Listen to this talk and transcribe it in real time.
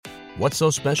What's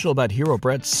so special about Hero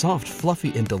Bread's soft,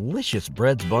 fluffy, and delicious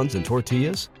breads, buns, and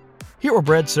tortillas? Hero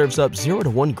Bread serves up 0 to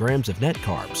 1 grams of net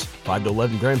carbs, 5 to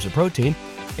 11 grams of protein,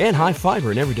 and high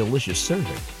fiber in every delicious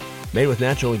serving. Made with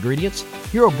natural ingredients,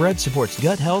 Hero Bread supports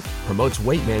gut health, promotes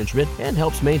weight management, and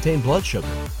helps maintain blood sugar.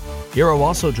 Hero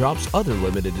also drops other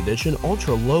limited edition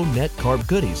ultra-low net carb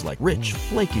goodies like rich,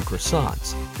 flaky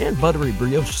croissants and buttery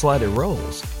brioche slider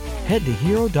rolls. Head to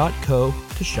hero.co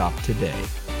to shop today.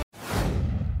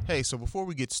 Hey, so before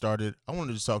we get started, I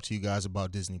wanted to talk to you guys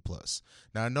about Disney Plus.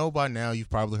 Now, I know by now you've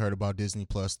probably heard about Disney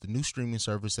Plus, the new streaming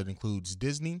service that includes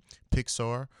Disney,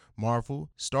 Pixar, Marvel,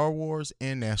 Star Wars,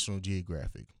 and National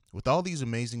Geographic. With all these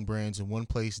amazing brands in one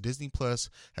place, Disney Plus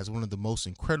has one of the most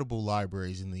incredible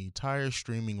libraries in the entire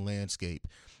streaming landscape,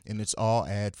 and it's all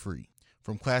ad-free.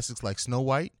 From classics like Snow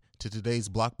White to today's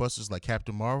blockbusters like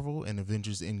Captain Marvel and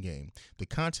Avengers Endgame, the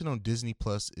content on Disney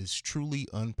Plus is truly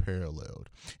unparalleled.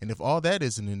 And if all that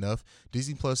isn't enough,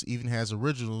 Disney Plus even has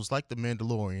originals like The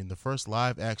Mandalorian, the first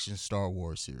live-action Star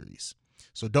Wars series.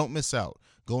 So don't miss out.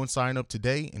 Go and sign up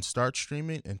today and start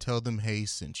streaming and tell them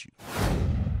Hayes sent you.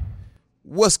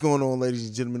 What's going on, ladies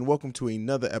and gentlemen? Welcome to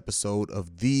another episode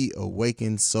of the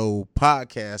Awakened Soul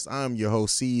Podcast. I'm your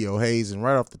host, CEO Hayes, and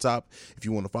right off the top, if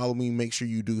you want to follow me, make sure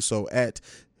you do so at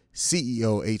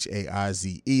CEO Haize.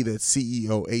 That's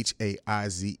CEO Haize.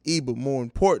 But more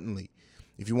importantly,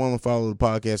 if you want to follow the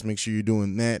podcast, make sure you're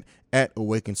doing that at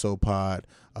Awakened Soul Pod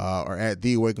or at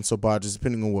the Awakened Soul Pod, just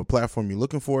depending on what platform you're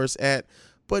looking for us at.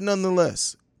 But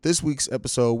nonetheless, this week's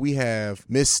episode, we have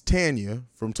Miss Tanya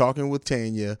from Talking with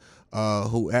Tanya,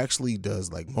 who actually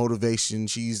does like motivation.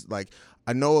 She's like,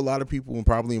 I know a lot of people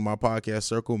probably in my podcast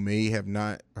circle may have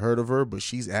not heard of her, but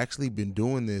she's actually been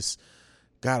doing this.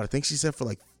 God, I think she said for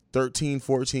like 13,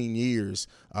 14 years,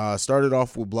 started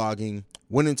off with blogging,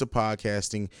 went into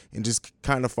podcasting, and just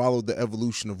kind of followed the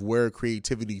evolution of where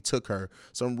creativity took her.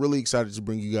 So I'm really excited to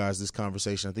bring you guys this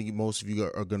conversation. I think most of you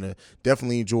are going to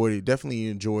definitely enjoy it. Definitely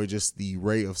enjoy just the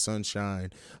ray of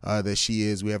sunshine that she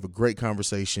is. We have a great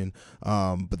conversation,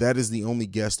 but that is the only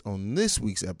guest on this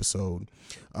week's episode.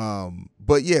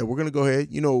 But yeah, we're going to go ahead.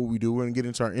 You know what we do. We're going to get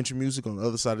into our intro music. On the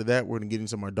other side of that, we're going to get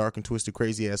into my dark and twisted,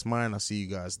 crazy ass mind. I'll see you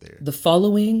guys there. The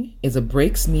following is a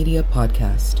Breaks Media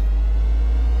podcast.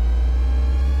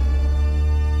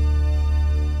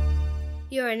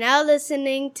 You are now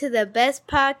listening to the best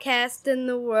podcast in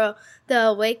the world, The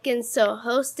Awakened Soul,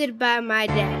 hosted by my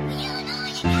dad.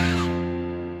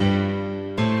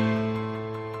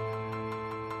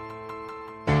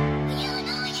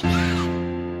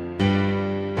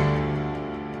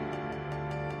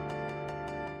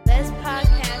 Best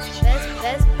podcast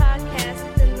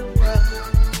in the world,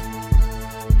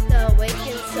 The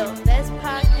Awakened Soul. Best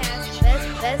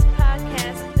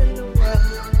podcast in the world,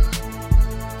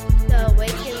 The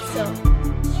Awakened Soul.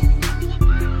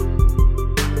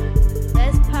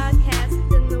 Best podcast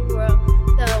in the world,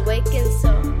 The Awakened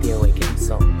Soul. The Awakened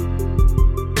Soul.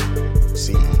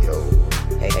 CEO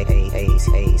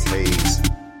Hayes.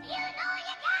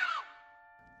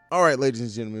 All right, ladies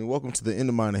and gentlemen, welcome to the In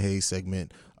the Mind of Hayes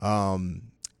segment.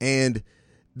 And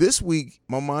this week,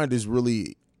 my mind is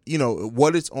really,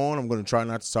 what it's on, I'm going to try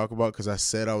not to talk about because I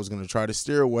said I was going to try to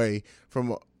steer away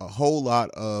from a whole lot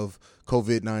of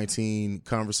COVID-19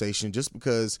 conversation just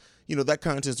because, that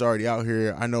content's already out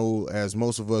here. I know as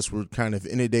most of us were kind of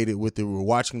inundated with it, we're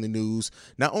watching the news,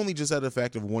 not only just out of the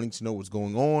fact of wanting to know what's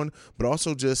going on, but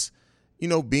also just,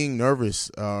 being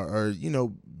nervous or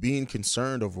being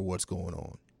concerned over what's going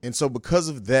on. And so because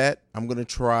of that, I'm not going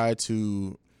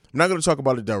to talk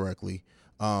about it directly.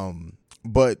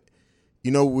 But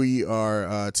we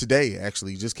are today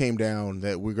actually just came down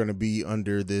that we're going to be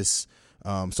under this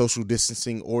social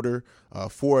distancing order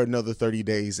for another 30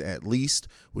 days at least,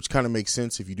 which kind of makes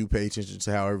sense if you do pay attention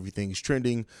to how everything is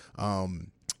trending. And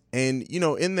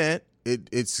in that,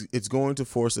 it's going to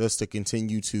force us to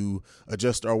continue to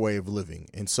adjust our way of living.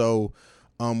 And so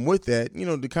with that,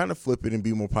 to kind of flip it and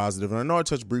be more positive. And I know I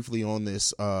touched briefly on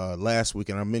this last week,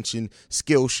 and I mentioned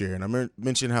Skillshare, and I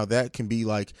mentioned how that can be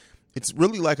like, it's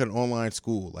really like an online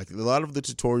school. Like a lot of the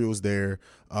tutorials there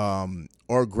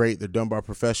are great. They're done by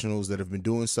professionals that have been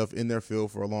doing stuff in their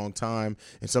field for a long time,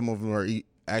 and some of them are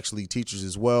actually teachers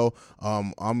as well.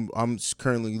 I'm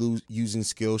currently using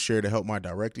Skillshare to help my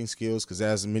directing skills because,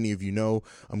 as many of you know,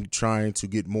 I'm trying to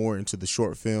get more into the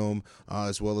short film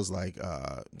as well as like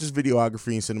just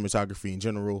videography and cinematography in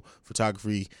general,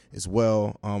 photography as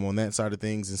well on that side of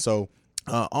things. And so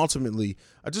ultimately,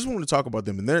 I just want to talk about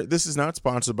them. And this is not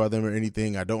sponsored by them or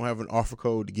anything. I don't have an offer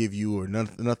code to give you or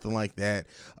nothing like that.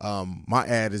 My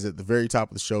ad is at the very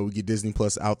top of the show. We get Disney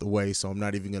Plus out the way, so I'm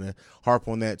not even going to harp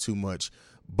on that too much.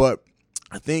 But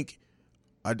I think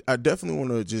I definitely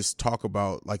want to just talk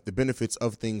about like the benefits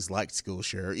of things like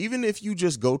Skillshare. Even if you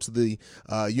just go to the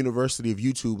University of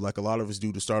YouTube, like a lot of us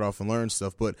do to start off and learn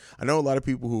stuff. But I know a lot of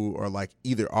people who are like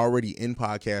either already in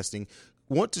podcasting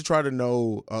want to try to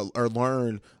know or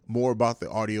learn more about the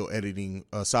audio editing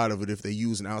side of it if they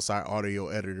use an outside audio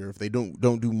editor, if they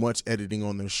don't do much editing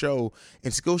on their show.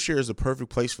 And Skillshare is a perfect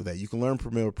place for that. You can learn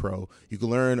Premiere Pro. You can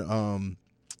learn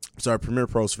Premiere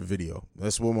Pro's for video.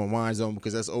 That's what my mind's on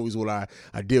because that's always what I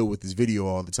deal with is video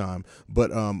all the time.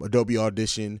 But Adobe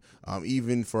Audition,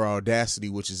 even for Audacity,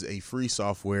 which is a free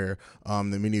software that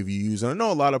many of you use. And I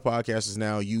know a lot of podcasters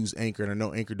now use Anchor, and I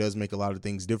know Anchor does make a lot of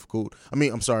things difficult. It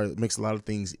makes a lot of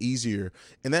things easier,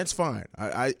 and that's fine.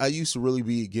 I used to really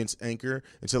be against Anchor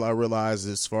until I realized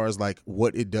as far as like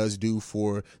what it does do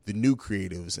for the new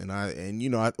creatives.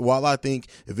 While I think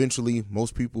eventually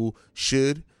most people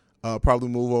should probably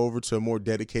move over to a more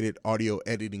dedicated audio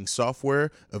editing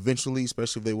software eventually,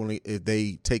 especially if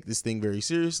they take this thing very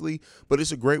seriously. But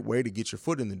it's a great way to get your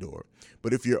foot in the door.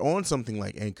 But if you're on something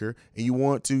like Anchor and you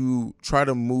want to try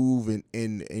to move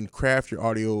and craft your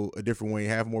audio a different way,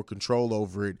 have more control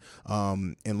over it,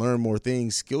 and learn more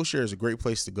things, Skillshare is a great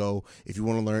place to go if you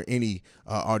want to learn any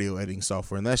audio editing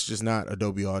software. And that's just not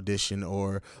Adobe Audition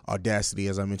or Audacity,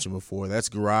 as I mentioned before. That's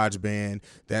GarageBand.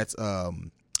 That's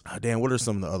what are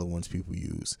some of the other ones people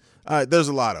use? There's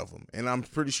a lot of them, and I'm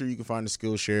pretty sure you can find a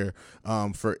Skillshare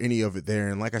for any of it there.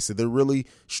 And like I said, they're really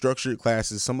structured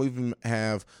classes. Some of them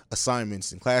have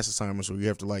assignments and class assignments where you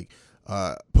have to like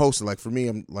post it. Like for me,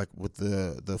 I'm like with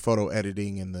the photo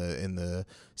editing and the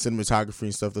cinematography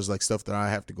and stuff. There's like stuff that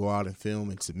I have to go out and film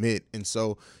and submit. And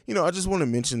so, I just want to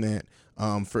mention that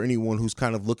for anyone who's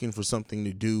kind of looking for something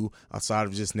to do outside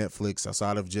of just Netflix,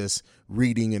 outside of just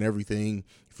reading and everything.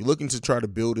 If you're looking to try to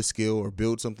build a skill or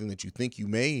build something that you think you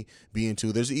may be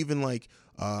into, there's even like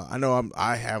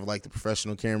I have like the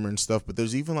professional camera and stuff, but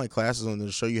there's even like classes on there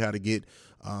to show you how to get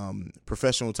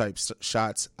professional type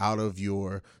shots out of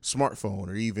your smartphone,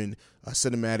 or even a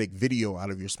cinematic video out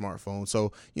of your smartphone.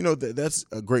 So, that's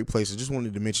a great place. I just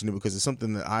wanted to mention it because it's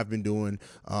something that I've been doing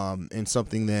and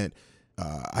something that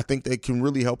I think that can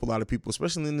really help a lot of people,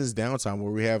 especially in this downtime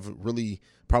where we have really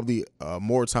probably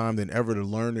more time than ever to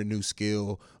learn a new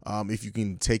skill if you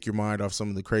can take your mind off some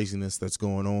of the craziness that's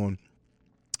going on.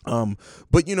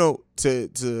 But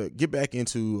to get back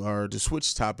into to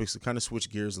switch topics, to kind of switch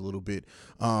gears a little bit,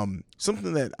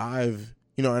 something that I've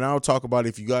and I'll talk about,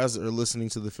 if you guys are listening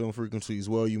to the Film Frequency as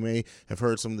well, you may have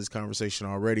heard some of this conversation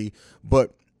already,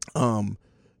 but and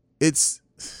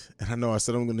I know I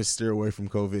said I'm going to steer away from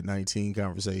COVID-19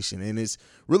 conversation, and it's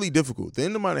really difficult. The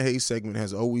End of My Haze segment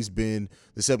has always been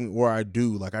the segment where I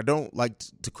don't like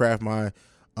to craft my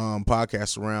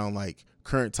podcast around like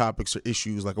current topics or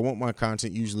issues. Like I want my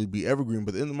content usually be evergreen,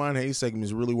 but the End of My Haze segment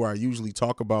is really where I usually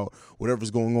talk about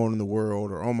whatever's going on in the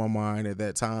world or on my mind at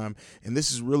that time. And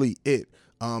this is really it.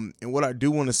 And what I do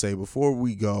want to say before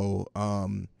we go,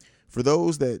 for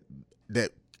those that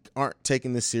aren't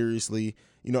taking this seriously,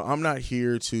 I'm not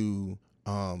here to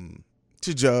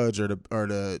judge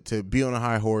or to be on a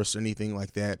high horse or anything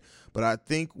like that. But I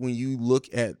think when you look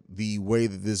at the way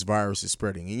that this virus is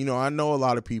spreading, and I know a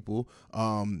lot of people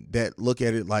that look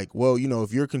at it like, well,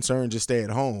 if you're concerned, just stay at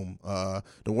home.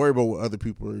 Don't worry about what other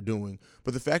people are doing.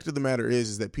 But the fact of the matter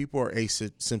is that people are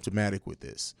asymptomatic with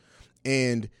this,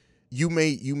 and you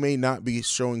may not be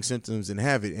showing symptoms and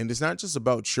have it. And it's not just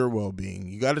about your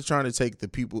well-being. You got to try to take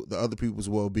the other people's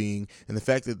well-being, and the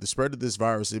fact that the spread of this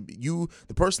virus, the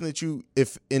person that you,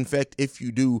 if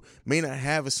you do, may not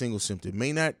have a single symptom,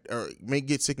 may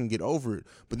get sick and get over it.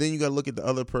 But then you got to look at the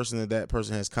other person that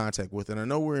person has contact with. And I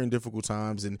know we're in difficult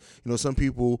times, and some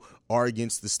people are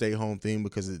against the stay-home thing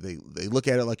because they look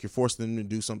at it like you're forcing them to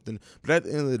do something. But at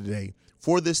the end of the day,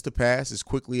 for this to pass as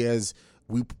quickly as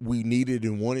we needed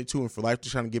and wanted to, and for life to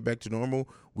try to get back to normal,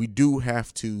 we do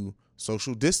have to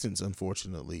social distance,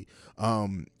 unfortunately.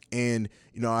 And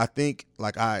I think,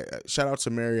 like, I shout out to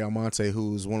Mary Almonte,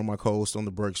 who's one of my co-hosts on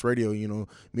the Breaks Radio.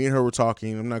 Me and her were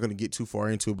talking. I'm not going to get too far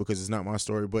into it because it's not my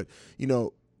story, but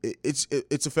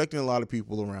it's affecting a lot of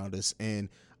people around us, and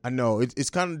I know it's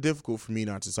kind of difficult for me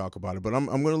not to talk about it, but I'm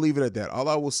going to leave it at that. All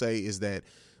I will say is that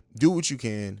do what you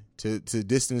can to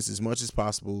distance as much as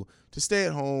possible, to stay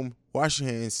at home, wash your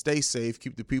hands, stay safe,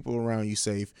 keep the people around you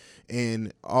safe,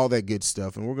 and all that good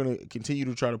stuff. And we're going to continue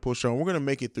to try to push on. We're going to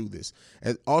make it through this.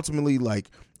 And ultimately,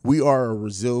 we are a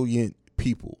resilient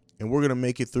people, and we're going to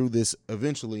make it through this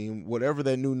eventually. And whatever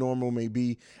that new normal may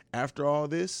be after all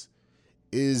this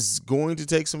is going to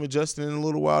take some adjusting in a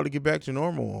little while to get back to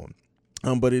normal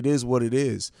on. But it is what it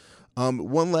is.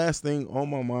 One last thing on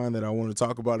my mind that I want to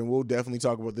talk about, and we'll definitely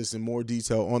talk about this in more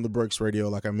detail on the Breaks Radio,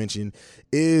 like I mentioned,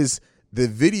 is the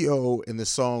video and the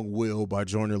song "Will" by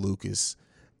Joyner Lucas.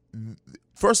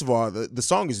 First of all, the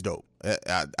song is dope.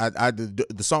 The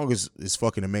song is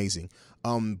fucking amazing.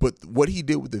 But what he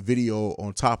did with the video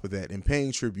on top of that, and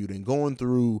paying tribute and going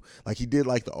through, like he did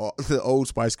like the Old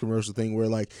Spice commercial thing where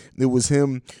like it was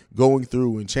him going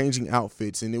through and changing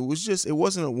outfits, and it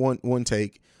wasn't a one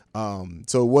take.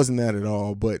 So it wasn't that at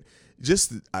all, but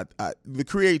just the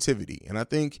creativity. And I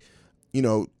think, you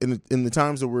know, in the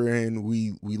times that we're in,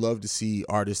 we love to see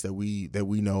artists that we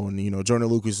know, and you know, Joyner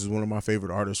Lucas is one of my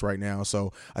favorite artists right now.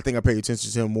 So I think I pay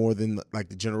attention to him more than like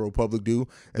the general public do.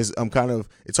 As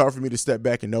it's hard for me to step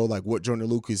back and know like what Joyner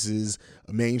Lucas's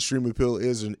mainstream appeal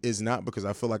is and is not, because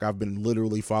I feel like I've been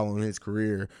literally following his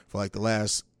career for like the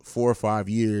last 4 or 5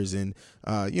 years, and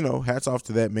you know, hats off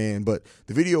to that man. But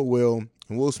the video Will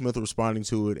and Will Smith responding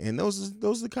to it, and those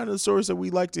are the kind of stories that we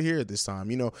like to hear at this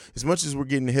time. You know, as much as we're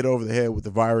getting hit over the head with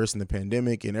the virus and the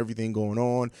pandemic and everything going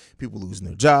on, people losing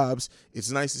their jobs,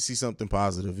 it's nice to see something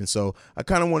positive. And so I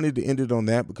kind of wanted to end it on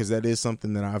that, because that is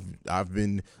something that I've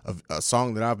been a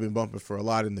song that I've been bumping for a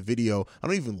lot in the video. I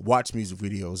don't even watch music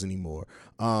videos anymore.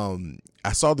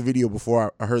 I saw the video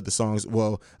before I heard the songs.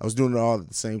 Well, I was doing it all at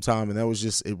the same time, and that was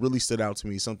just, it really stood out to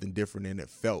me, something different, and it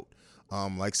felt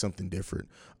like something different.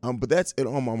 But that's it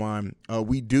on my mind.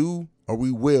 We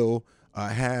will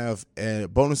have a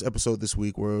bonus episode this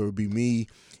week where it will be me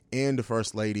and the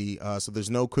First Lady. So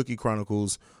there's no Cookie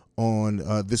Chronicles on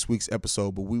this week's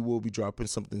episode, but we will be dropping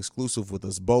something exclusive with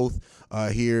us both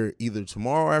here either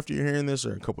tomorrow after you're hearing this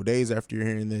or a couple days after you're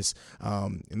hearing this,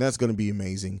 and that's going to be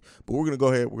amazing. But we're going to go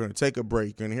ahead, we're going to take a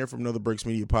break, you're going to hear from another Breaks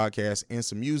Media podcast and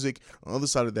some music. On the other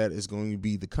side of that is going to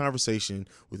be the conversation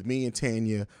with me and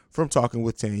Tanya from Talking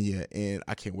with Tanya, and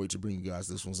I can't wait to bring you guys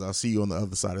this one, so I'll see you on the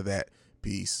other side of that.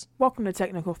 Peace. Welcome to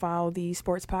Technical File, the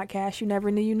sports podcast you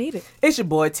never knew you needed. It's your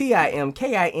boy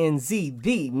TIMKINZ,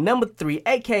 the number 3,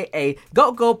 aka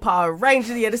Go Power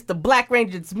Ranger. Yeah, this the Black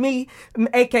Ranger. It's me,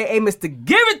 aka Mr.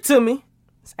 Give It To Me.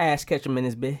 It's Ash Ketchum in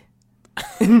his bed.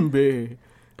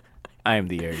 I am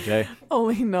the Eric J.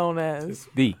 Only known as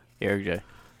The Eric J.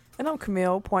 And I'm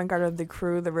Camille, point guard of the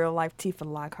crew, the real life Tifa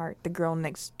Lockhart, the girl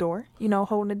next door. You know,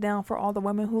 holding it down for all the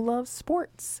women who love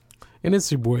sports. And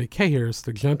it's your boy K Harris,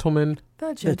 the gentleman.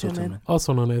 The gentleman.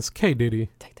 Also known as K Diddy.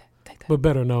 Take that. But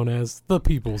better known as the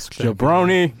People's Champion.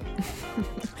 Jabroni.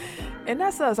 And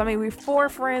that's us. I mean, we're 4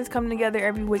 friends coming together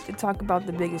every week to talk about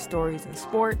the biggest stories in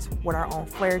sports with our own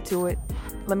flair to it.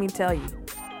 Let me tell you,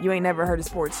 you ain't never heard a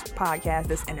sports podcast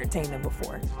that's entertaining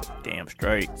before. Damn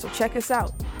straight. So check us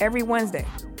out every Wednesday.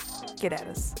 Get at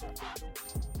us.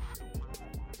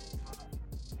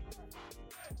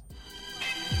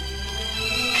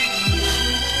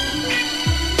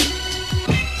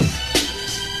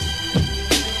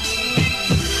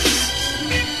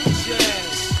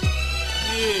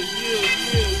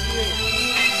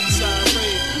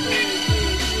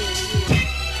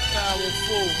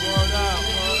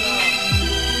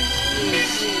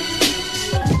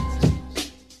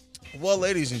 Well,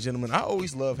 ladies and gentlemen, I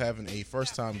always love having a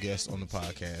first-time guest on the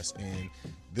podcast, and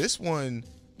this one,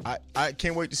 I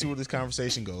can't wait to see where this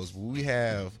conversation goes. We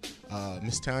have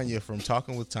Miss Tanya from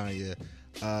Talking with Tanya.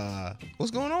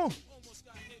 What's going on?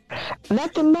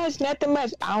 Nothing much. I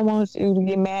don't want you to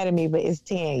get mad at me, but it's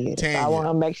Tanya. So I want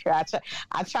to make sure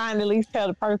I try and at least tell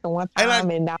the person one time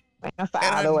and not answer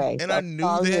out of the way. And so I knew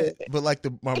that, but like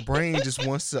my brain just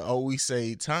wants to always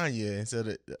say Tanya instead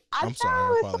of. I'm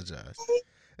sorry, I apologize.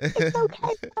 It's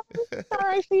okay.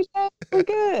 Sorry, CJ. We're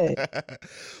good.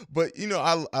 But you know,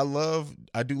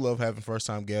 I do love having first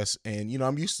time guests, and you know,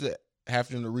 I'm used to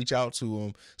having to reach out to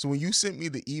them. So when you sent me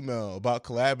the email about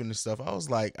collabing and stuff, I was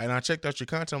like, and I checked out your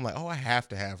content, I'm like, oh, I have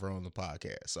to have her on the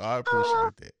podcast. So I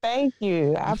appreciate that. Thank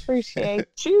you. I appreciate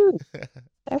you.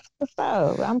 That's what's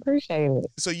up. I appreciate it.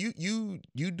 So you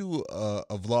do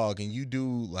a vlog, and you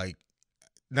do like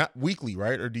not weekly,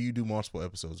 right? Or do you do multiple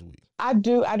episodes a week? I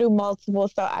do multiple.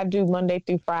 So I do Monday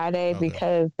through Friday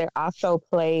because they're also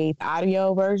played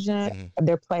audio version. Mm-hmm.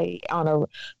 They're played on a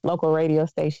local radio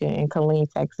station in Killeen,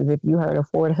 Texas. If you heard of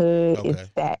Fort Hood, it's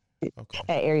that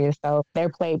area. So they're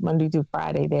played Monday through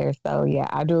Friday there. So yeah,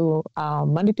 I do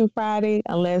Monday through Friday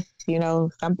unless, you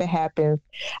know, something happens.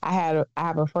 I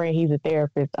have a friend, he's a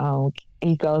therapist.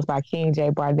 He goes by King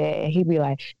J Barnett, and he be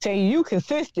like, "Tell you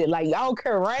consistent, like y'all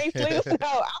can rain sleep." No,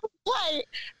 I was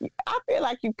like, I feel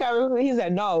like you covered. He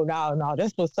said, "No,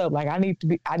 that's what's up. Like I need to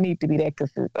be that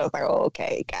consistent." I was like, "Oh,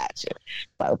 okay, gotcha."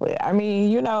 But I mean,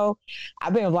 you know,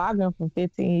 I've been vlogging for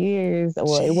 15 years.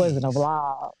 Well, it wasn't a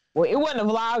vlog. Well, it wasn't a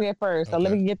vlog at first, so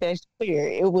let me get that clear.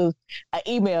 It was an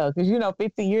email because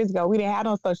 15 years ago we didn't have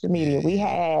no social media. We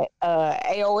had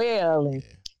AOL and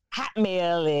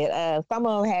Hotmail, and some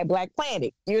of them had Black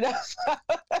Planet. We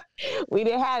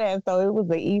didn't have that, so it was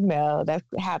an email. That's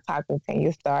how Talk with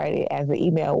Tanya started, as an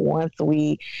email once a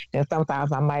week, and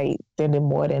sometimes I might send it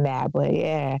more than that. But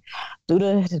yeah, due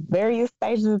to various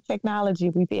stages of technology,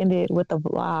 we've ended with a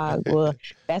vlog. Well,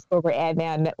 that's where we're at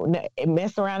now.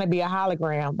 Mess around and be a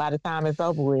hologram by the time it's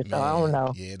over with. So I don't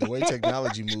know. Yeah, the way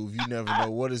technology moves, you never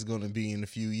know what it's going to be in a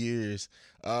few years.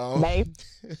 Maybe.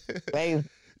 Yeah,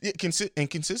 and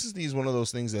consistency is one of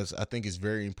those things that I think is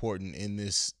very important in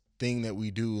this thing that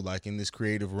we do, like in this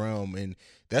creative realm, and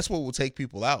that's what will take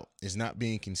people out, is not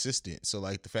being consistent. So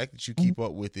like the fact that you keep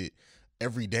up with it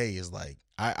every day is like,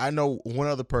 I know one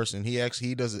other person, he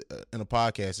does it in a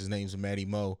podcast. His name's Matty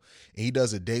Mo, and he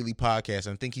does a daily podcast.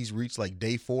 And I think he's reached like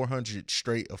day 400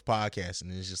 straight of podcasting,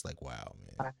 and it's just like, wow,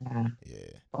 man. Yeah.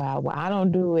 Wow. Well, I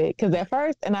don't do it because at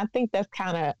first, and I think that's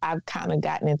I've kind of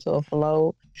gotten into a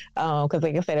flow. Because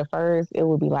like I said, at first it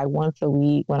would be like once a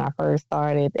week when I first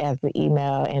started as the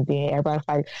email, and then everybody's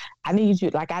like, I need you,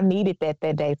 like I needed that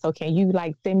day. So can you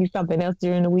like send me something else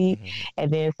during the week?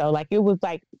 And then so like it was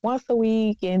like once a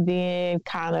week, and then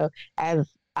kind of as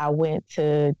I went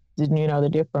to the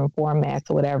different formats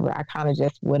or whatever, I kind of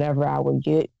just whatever I would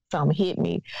get, some hit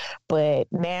me. But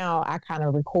now I kind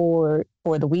of record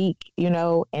for the week,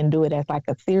 and do it as like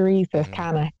a series. That's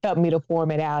kind of helped me to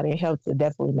form it out, and helps to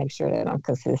definitely make sure that I'm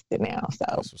consistent now. So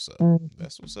that's what's up.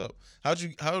 That's what's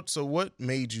up. So what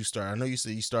made you start? I know you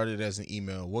said you started as an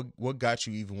email. What got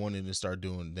you even wanting to start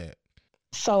doing that?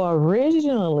 So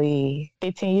originally,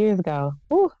 15 years ago,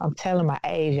 I'm telling my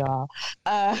age, y'all.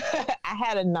 I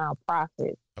had a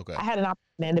nonprofit. Okay. I had a nonprofit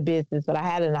in the business, but I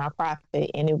had a nonprofit,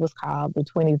 and it was called the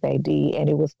 20s AD, and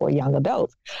it was for young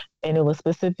adults. And it was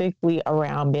specifically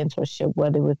around mentorship,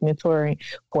 whether it was mentoring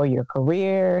for your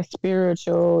career,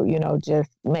 spiritual,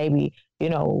 just maybe,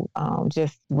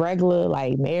 just regular,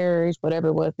 like marriage, whatever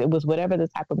it was. It was whatever the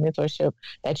type of mentorship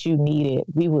that you needed.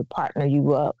 We would partner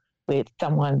you up with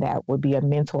someone that would be a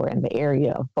mentor in the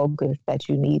area of focus that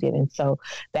you needed. And so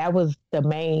that was the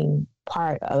main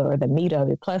part or the meat of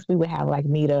it. Plus we would have like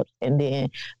meetups, and then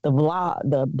the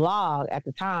blog at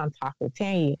the time, Talk with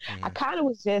Tanya. I kind of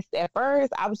was just, at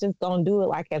first I was just going to do it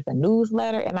like as a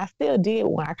newsletter, and I still did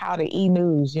when I called it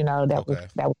e-news, that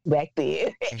was back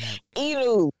then.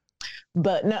 E-news.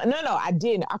 But no, I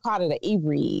didn't. I called it an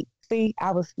e-read. See,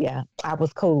 I was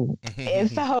cool.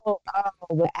 And so,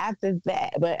 but after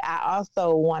that, but I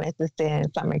also wanted to send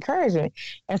some encouragement.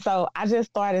 And so I just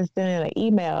started sending an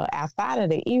email outside of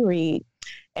the e-read,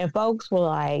 and folks were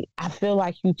like, I feel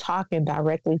like you talking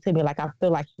directly to me. Like, I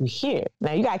feel like you here.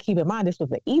 Now, you got to keep in mind, this was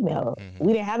an email.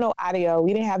 We didn't have no audio.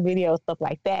 We didn't have video, stuff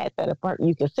like that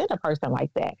you could send a person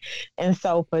like that. And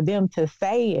so for them to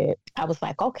say it, I was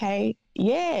like, okay,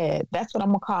 yeah, that's what I'm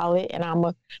going to call it. And I'm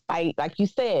going to, like you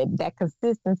said, that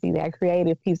consistency, that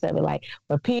creative piece of it. Like,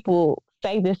 when people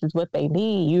say this is what they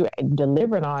need, you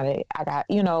delivering on it. I got,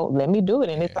 let me do it.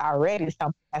 And it's already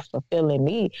something that's fulfilling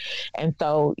me. And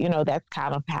so, that's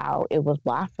kind of how it was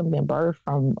blossomed and birthed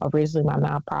from originally my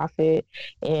nonprofit.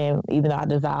 And even though I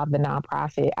dissolved the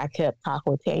nonprofit, I kept Talk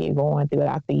with Tanya going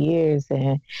throughout the years,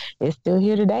 and it's still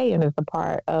here today. And it's a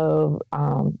part of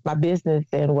my business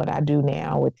and what I do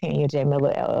now with Tanya J.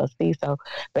 Miller LLC. So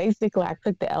basically, I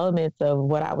took the elements of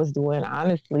what I was doing,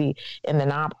 honestly, in the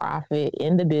nonprofit,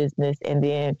 in the business, and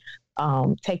then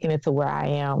taking it to where I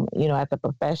am, as a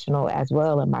professional as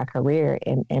well in my career,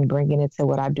 and bringing it to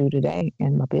what I do today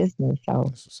in my business. So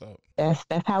that's what's up.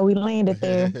 That's how we landed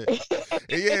there.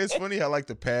 Yeah, it's funny how like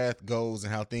the path goes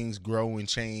and how things grow and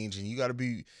change, and you got to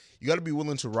be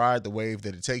willing to ride the wave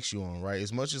that it takes you on, right?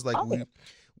 As much as like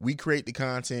we create the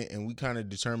content and we kind of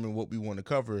determine what we want to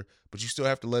cover, but you still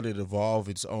have to let it evolve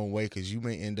its own way, because you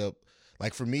may end up,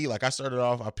 like for me, like I started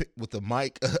off, I picked with a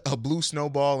mic, a blue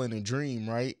snowball, and a dream,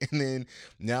 right? And then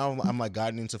now I'm like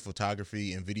gotten into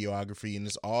photography and videography, and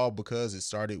it's all because it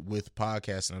started with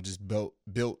podcasts, and I've just built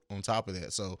on top of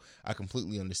that. So I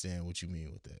completely understand what you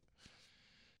mean with that.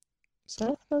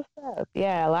 That's what's up.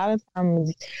 Yeah, a lot of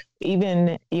times,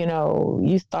 even,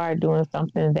 you start doing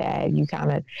something that you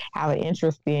kind of have an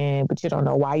interest in, but you don't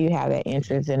know why you have that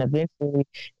interest, and eventually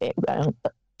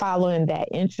following that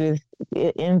interest,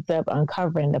 it ends up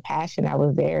uncovering the passion that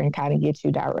was there, and kind of get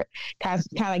you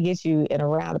get you in a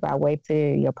roundabout way to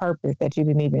your purpose that you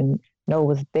didn't even know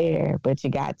was there, but you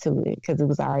got to it because it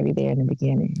was already there in the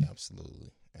beginning.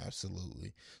 Absolutely.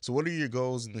 So what are your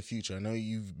goals in the future? I know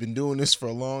you've been doing this for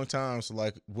a long time. So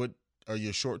like what are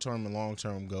your short-term and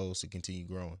long-term goals to continue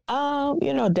growing?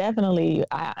 Definitely.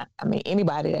 I mean,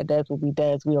 anybody that does what we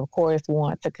does, we of course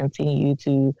want to continue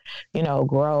to,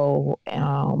 grow.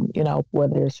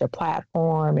 Whether it's your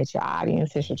platform, it's your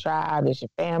audience, it's your tribe, it's your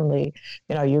family,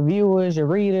 your viewers, your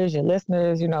readers, your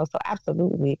listeners. So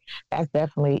absolutely, that's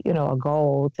definitely a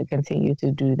goal to continue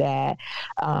to do that.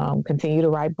 Continue to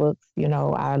write books.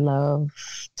 I love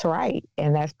to write,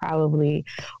 and that's probably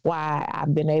why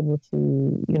I've been able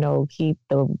to, keep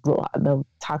the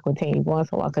Talk with Tanya going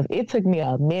so long, because it took me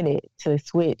a minute to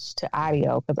switch to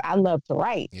audio because I love to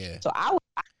write. Yeah. So I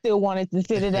still wanted to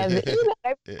sit it as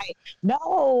like,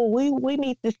 no, we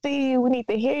need to see you, we need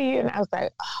to hear you, and I was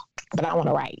like, oh, but I want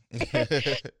to write.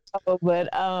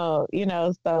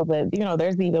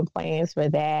 There's even plans for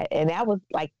that, and that was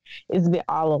like it's been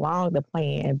all along the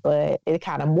plan, but it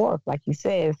kind of morphed, like you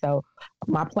said. So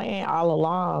my plan all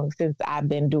along, since I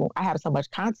have so much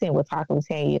content with Talking with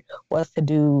Tanya, was to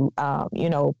do,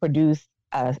 produce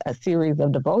a series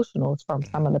of devotionals from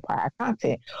some of the prior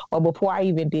content. Well, before I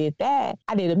even did that,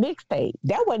 I did a mixtape.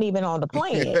 That wasn't even on the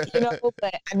plan,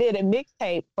 but I did a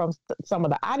mixtape from some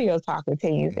of the audio Talk with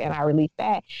Tanyas, and I released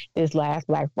that this last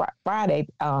Black Friday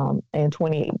in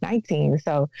 2019.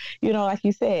 So, like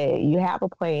you said, you have a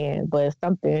plan, but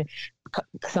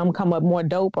some come up more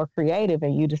dope or creative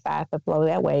and you decide to flow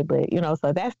that way. But,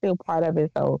 so that's still part of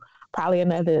it. So probably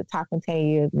another Talking 10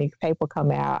 Years mixtape will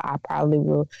come out. I probably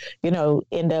will,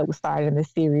 end up starting the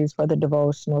series for the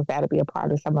devotionals. That'll be a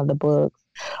part of some of the books.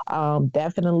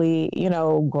 Definitely,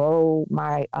 grow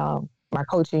my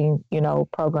coaching,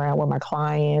 program with my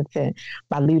clients, and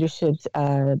my leadership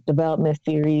development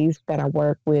series that I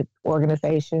work with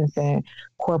organizations and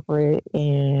corporate,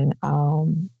 and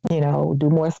do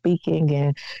more speaking,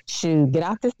 and get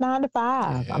off this 9 to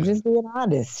 5. Yeah. I'm just being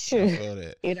honest.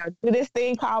 Do this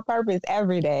thing called purpose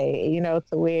every day, to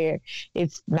where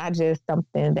it's not just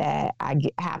something that I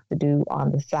have to do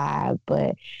on the side,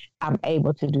 but I'm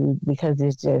able to do because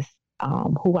it's just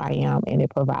who I am, and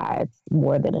it provides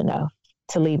more than enough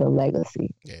to leave a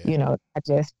legacy, not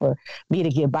just for me to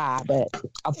get by, but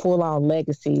a full-on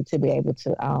legacy to be able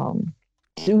to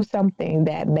do something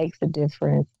that makes a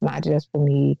difference, not just for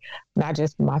me, not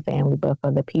just for my family, but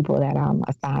for the people that I'm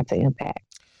assigned to impact.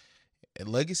 And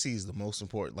legacy is the most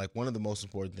important, like one of the most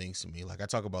important things to me. Like I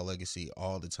talk about legacy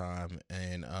all the time,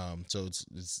 and so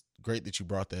it's great that you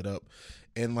brought that up.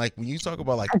 And like when you talk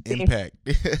about like impact,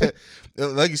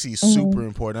 legacy is super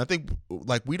important. I think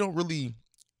like we don't really,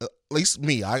 at least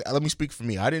me, let me speak for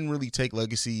me. I didn't really take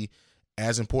legacy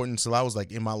as important until I was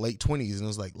like in my late 20s, and it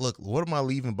was like, look, what am I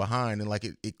leaving behind? And like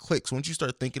it clicks once you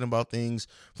start thinking about things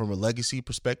from a legacy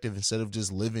perspective instead of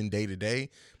just living day to day.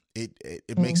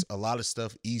 It makes a lot of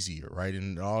stuff easier, right?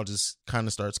 And it all just kind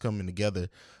of starts coming together.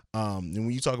 And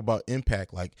when you talk about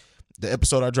impact, like the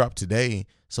episode I dropped today,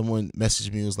 someone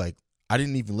messaged me and was like, I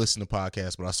didn't even listen to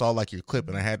podcasts, but I saw like your clip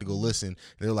and I had to go listen. And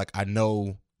they're like, I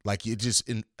know, like it just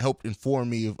helped inform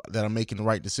me that I'm making the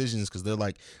right decisions, because they're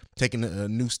like taking a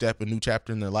new step, a new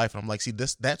chapter in their life. And I'm like, see,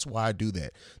 that's why I do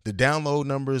that. The download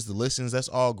numbers, the listens, that's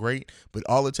all great. But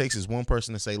all it takes is one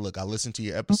person to say, look, I listened to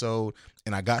your episode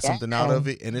and I got something out of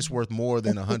it, and it's worth more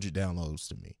than 100 downloads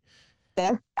to me.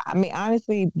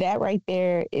 Honestly, that right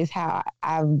there is how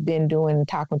I've been doing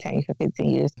Talking with Tanya for 15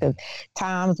 years. Because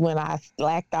times when I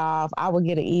slacked off, I would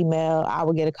get an email, I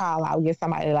would get a call, I would get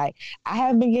somebody like, I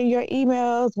haven't been getting your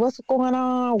emails. What's going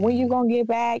on? When you gonna get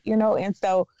back? And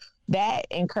so that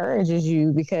encourages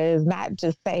you, because not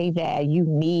just say that you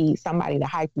need somebody to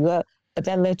hype you up, but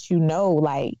that lets you know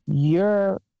like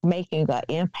you're making an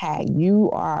impact. You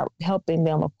are helping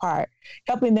them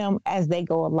as they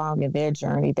go along in their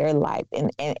journey, their life,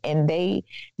 and they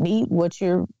need what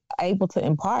you're able to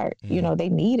impart. They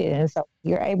need it, and so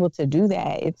you're able to do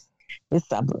that. It's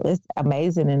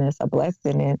amazing, and it's a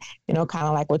blessing. And kind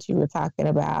of like what you were talking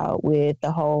about with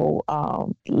the whole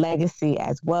legacy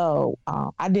as well.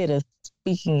 I did a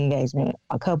speaking engagement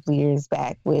a couple of years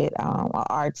back with an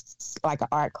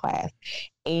art class,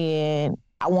 and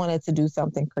I wanted to do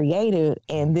something creative.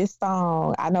 And this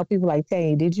song, I know people like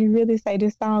Tanya, did you really say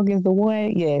this song is the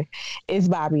one? Yes, it's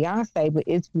by Beyonce, but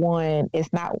it's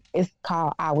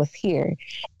called I Was Here.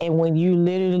 And when you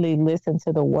literally listen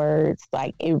to the words,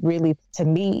 like it really, to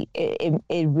me,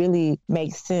 it really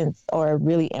makes sense, or it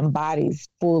really embodies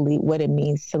fully what it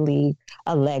means to leave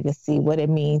a legacy, what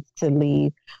it means to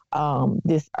leave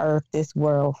this earth, this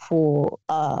world full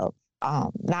of,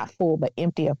 not full, but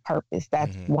empty of purpose.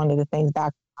 That's one of the things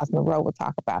Dr. Monroe would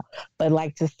talk about. But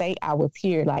like to say I was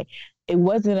here, like it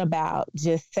wasn't about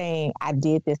just saying I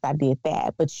did this, I did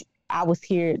that, but I was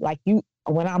here, like you,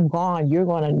 when I'm gone, you're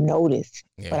going to notice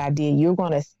what I did. You're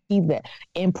going to see the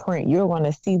imprint. You're going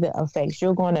to see the effects.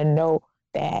 You're going to know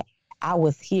that I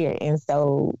was here. And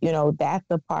so, you know, that's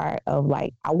the part of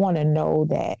like, I want to know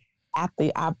that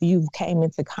after you came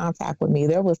into contact with me,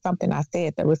 there was something I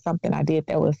said, there was something I did,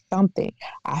 there was something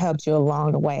I helped you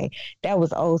along the way. That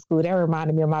was old school. That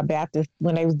reminded me of my Baptist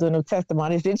when they was doing the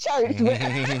testimonies in church.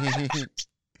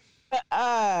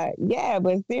 Yeah,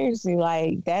 but seriously,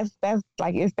 like that's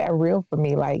like, it's that real for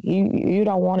me. Like you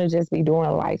don't want to just be doing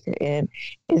life and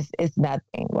it's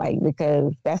nothing, like,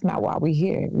 because that's not why we're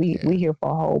here. We here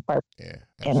for a whole purpose. Yeah,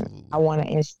 absolutely. And I want to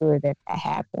ensure that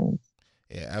happens.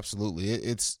 Yeah, absolutely.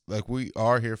 It's like we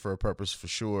are here for a purpose for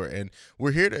sure. And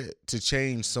we're here to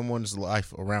change someone's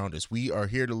life around us. We are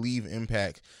here to leave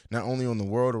impact not only on the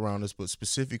world around us, but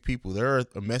specific people. There are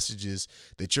messages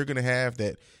that you're going to have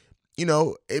that, you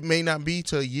know, it may not be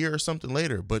till a year or something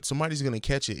later, but somebody's going to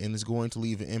catch it and it's going to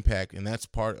leave an impact. And that's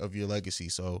part of your legacy.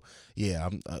 So yeah,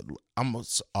 I'm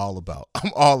all about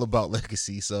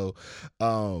legacy. So,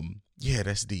 yeah,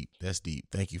 that's deep. That's deep.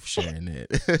 Thank you for sharing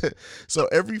that. So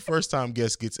every first time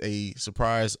guest gets a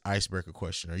surprise icebreaker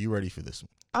question. Are you ready for this one?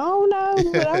 Oh no,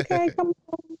 but okay, come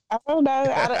on. I don't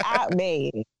know.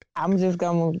 I'm just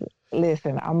gonna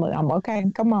listen. I'm okay.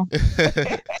 Come on.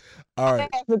 All right.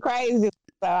 That's crazy.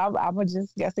 So I'm gonna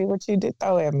just see what you did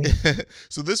throw at me.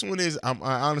 So this one is, I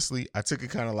honestly, I took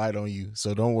it kind of light on you,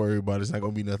 so don't worry about it. It's not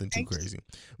gonna be nothing too crazy.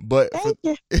 But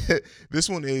this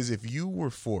one is, if you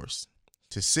were forced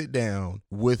to sit down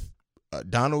with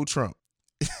Donald Trump,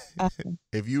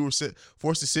 if you were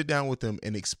forced to sit down with him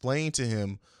and explain to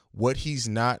him what he's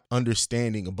not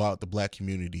understanding about the Black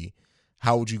community,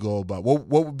 how would you go about? What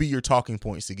would be your talking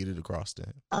points to get it across to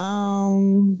him?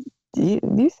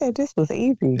 You said this was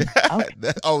easy.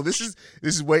 Okay. This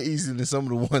is way easier than some of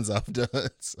the ones I've done.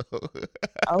 So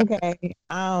okay.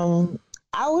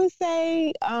 I would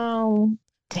say, dang,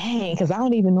 because I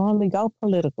don't even normally go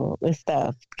political with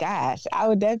stuff. Gosh, I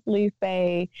would definitely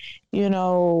say, you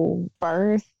know,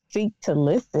 first seek to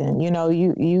listen. You know,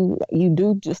 you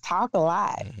do just talk a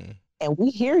lot. Mm-hmm. And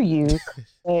we hear you,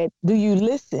 but do you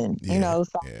listen? You know,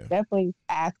 so definitely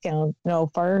ask him, you know,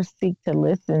 first seek to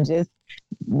listen.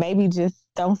 Maybe just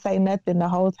don't say nothing the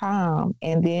whole time,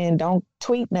 and then don't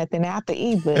tweet nothing after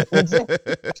either. Just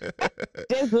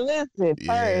listen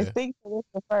first. Seek to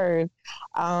listen first.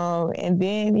 And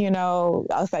then, you know,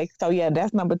 I'll say, so yeah,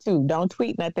 that's number 2. Don't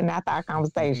tweet nothing after our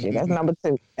conversation. That's number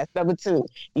 2.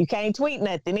 You can't tweet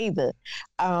nothing either.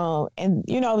 And,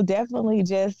 you know, definitely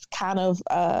just kind of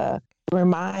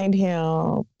remind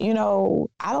him, you know,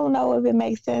 I don't know if it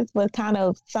makes sense, but kind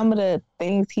of some of the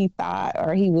things he thought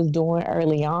or he was doing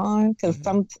early on, because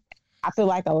I feel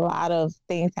like a lot of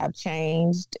things have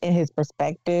changed in his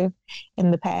perspective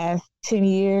in the past 10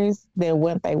 years than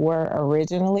what they were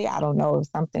originally. I don't know if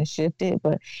something shifted,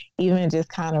 but even just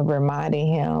kind of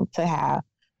reminding him to have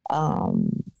a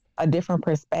different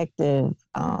perspective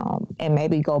and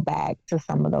maybe go back to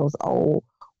some of those old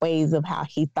ways of how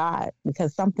he thought,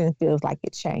 because something feels like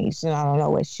it changed, and I don't know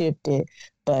what shifted,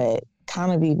 but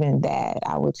kind of even that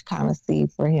I would kind of see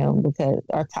for him, because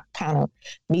kind of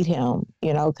meet him,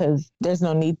 you know, because there's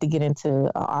no need to get into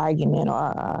an argument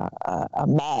or a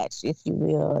match, if you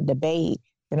will, a debate.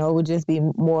 You know, it would just be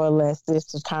more or less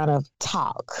just to kind of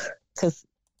talk, because,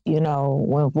 you know,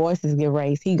 when voices get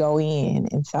raised, he go in,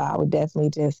 and so I would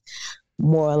definitely just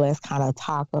more or less kind of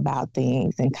talk about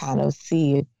things and kind of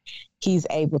see if he's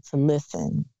able to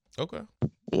listen. Okay.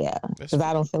 Yeah, because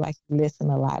I don't feel like he listen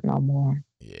a lot no more.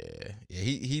 Yeah.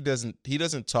 He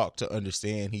doesn't talk to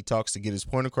understand. He talks to get his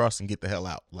point across and get the hell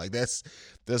out. Like that's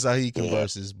how he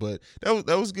converses. But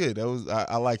that was good.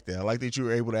 I like that. I like that you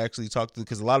were able to actually talk to,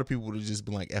 because a lot of people would have just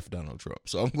been like F Donald Trump.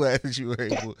 So I'm glad that you were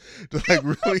able to like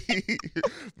really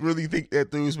really think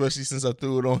that through, especially since I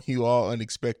threw it on you all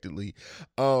unexpectedly.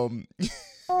 So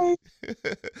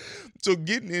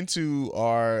getting into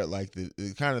our like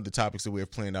the kind of the topics that we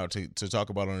have planned out to talk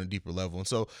about on a deeper level, and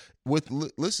so with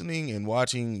listening and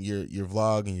watching your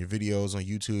vlog and your videos on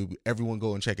YouTube, everyone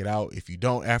go and check it out. If you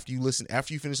don't, after you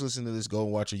finish listening to this, go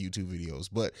and watch your YouTube videos.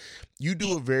 But you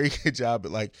do a very good job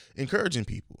at like encouraging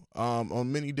people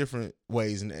on many different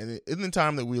ways, and in the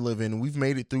time that we live in, we've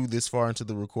made it through this far into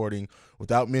the recording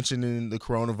without mentioning the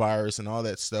coronavirus and all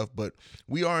that stuff, but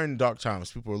we are in dark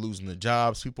times. People are losing their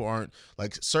jobs. People aren't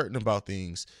like certain about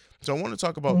things. So I want to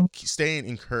talk about staying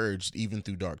encouraged even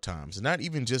through dark times, and not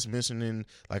even just mentioning,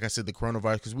 like I said, the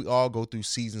coronavirus, because we all go through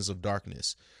seasons of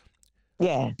darkness.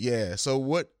 Yeah. Yeah. So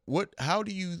what how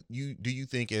do you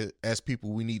think as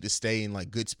people we need to stay in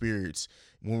like good spirits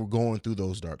when we're going through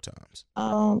those dark times?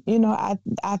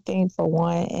 I think for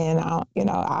one, and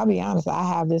I'll be honest, I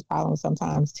have this problem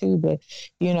sometimes too, but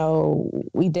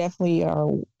we definitely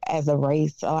are, as a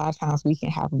race, a lot of times we can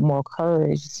have more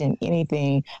courage than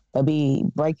anything, but be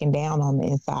breaking down on the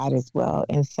inside as well.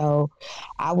 And so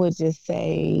I would just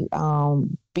say,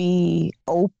 be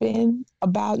open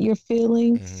about your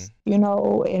feelings,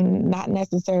 and not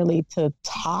necessarily to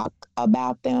talk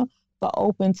about them, but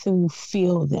open to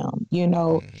feel them.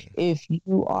 If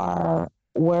you are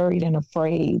worried and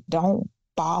afraid, don't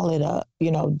ball it up,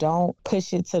 don't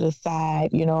push it to the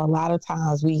side. A lot of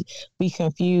times we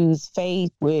confuse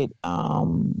faith with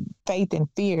faith and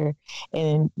fear.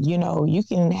 And, you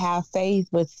can have faith,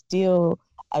 but still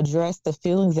address the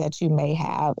feelings that you may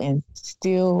have and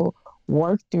still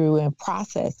work through and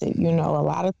process it. A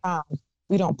lot of times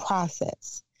we don't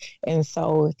process. And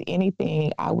so if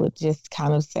anything, I would just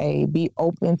kind of say, be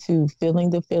open to feeling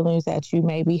the feelings that you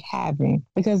may be having,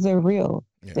 because they're real.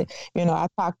 Yeah. I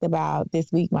talked about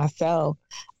this week myself,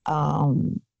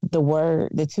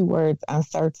 the two words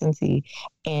uncertainty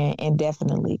and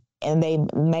indefinitely. And they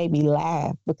made me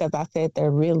laugh because I said they're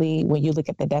really, when you look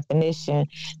at the definition,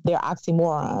 they're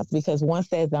oxymorons, because one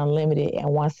says unlimited and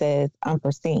one says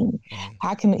unforeseen.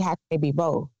 How can they be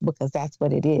both? Because that's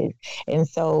what it is. And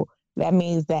so that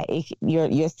means that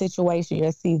your situation,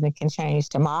 your season can change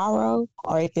tomorrow,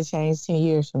 or it can change 10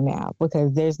 years from now,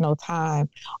 because there's no time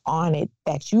on it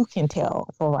that you can tell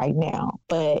for right now,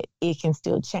 but it can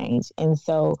still change. And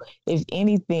so if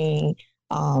anything,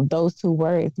 those two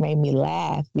words made me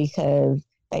laugh, because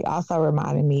they also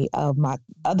reminded me of my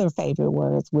other favorite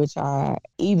words, which are,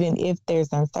 even if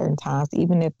there's uncertain times,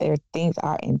 even if things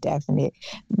are indefinite,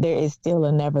 there is still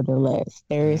a nevertheless.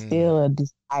 There is still a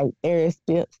despite. There is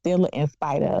still in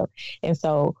spite of. And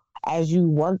so as you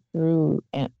work through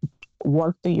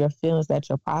your feelings that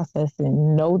you're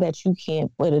processing, know that you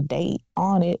can't put a date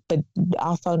on it, but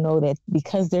also know that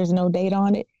because there's no date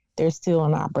on it, there's still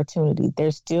an opportunity.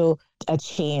 There's still a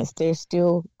chance. There's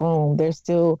still room. There's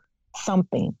still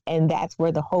something. And that's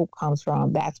where the hope comes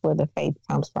from. That's where the faith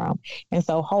comes from. And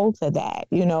so hold to that.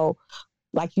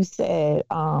 Like you said,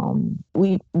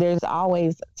 there's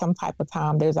always some type of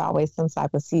time. There's always some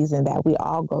type of season that we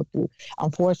all go through.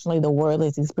 Unfortunately, the world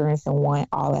is experiencing one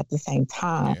all at the same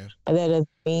time. Yeah. But that doesn't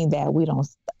mean that we don't.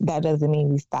 That doesn't mean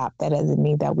we stop. That doesn't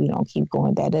mean that we don't keep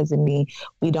going. That doesn't mean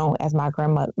we don't, as my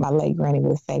late granny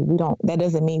would say, we don't. That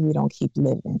doesn't mean we don't keep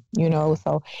living.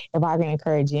 So if I can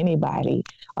encourage anybody,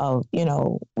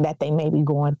 that they may be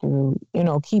going through,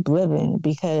 keep living,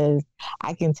 because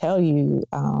I can tell you,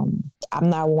 I'm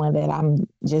not one that I'm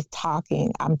just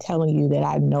talking. I'm telling you that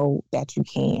I know that you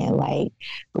can. Like,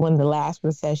 when the last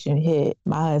recession hit,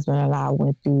 my husband and I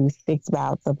went through 6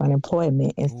 bouts of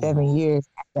unemployment in 7 years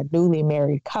as a newly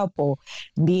married couple,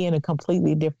 be in a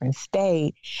completely different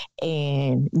state.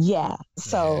 And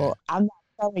so I'm not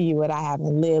telling you what I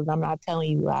haven't lived. I'm not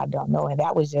telling you what I don't know. And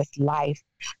that was just life,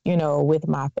 with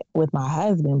my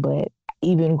husband. But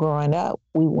even growing up,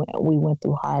 we went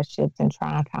through hardships and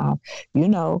trying times.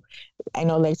 Ain't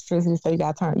no electricity, so you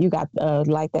got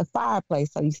like that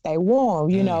fireplace, so you stay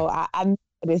warm. I know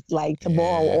what it's like to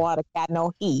boil water, got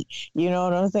no heat. You know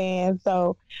what I'm saying?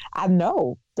 So I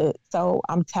know that. So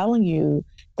I'm telling you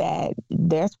that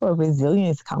that's where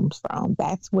resilience comes from.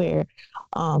 That's where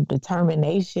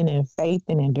determination and faith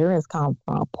and endurance come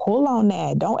from. Pull on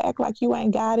that. Don't act like you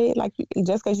ain't got it.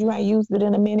 Just because you ain't used it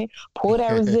in a minute, pull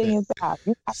that resilience out.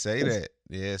 Say that.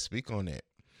 Yeah, speak on that.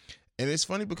 And it's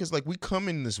funny because we come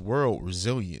in this world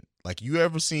resilient. Like, you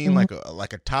ever seen like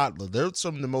a toddler? They're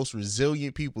some of the most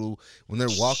resilient people. When they're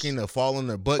walking, they'll fall on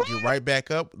their butt, get right back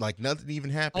up, like nothing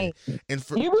even happened. And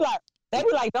you be like, they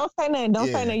be like, don't say nothing, don't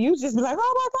say nothing. You just be like,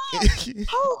 oh my God, we need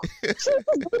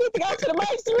to go to the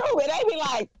emergency room. And they be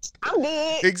like, I'm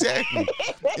good. Exactly.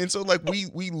 And so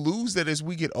we lose that as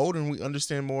we get older and we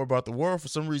understand more about the world. For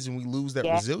some reason, we lose that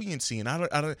resiliency. And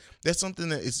I don't. That's something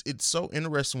that it's so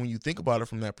interesting when you think about it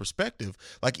from that perspective.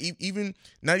 Like, even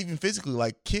not even physically,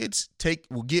 like, kids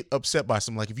will get upset by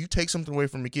something. Like, if you take something away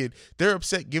from a kid, they're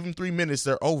upset. Give them 3 minutes,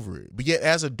 they're over it. But yet,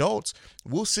 as adults,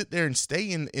 we'll sit there and stay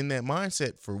in that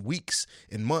mindset for weeks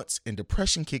and months, and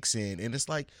depression kicks in. And it's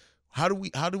like, how do we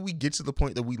get to the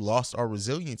point that we lost our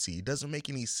resiliency? It doesn't make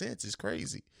any sense. It's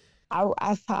crazy.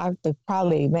 I talked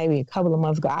probably maybe a couple of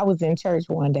months ago. I was in church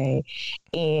one day,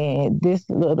 and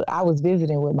I was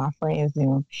visiting with my friends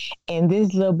and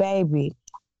this little baby,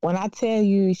 when I tell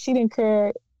you, she didn't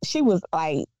care. She was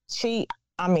like,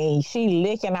 I mean, she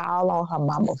licking all on her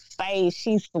mama's face.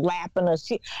 She's slapping her.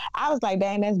 I was like,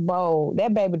 dang, that's bold.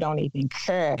 That baby don't even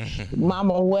care.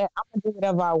 Mama, what? I'm going to do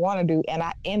whatever I want to do. And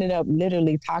I ended up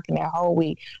literally talking that whole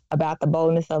week about the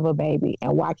boldness of a baby.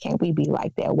 And why can't we be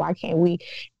like that? Why can't we,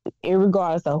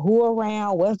 regardless of who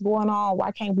around, what's going on,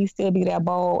 why can't we still be that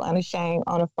bold, unashamed,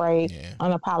 unafraid,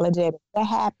 unapologetic? That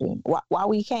happened. Why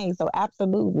we can't? So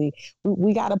absolutely,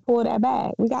 we got to pull that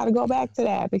back. We got to go back to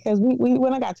that because we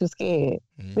done got too scared.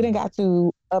 We done got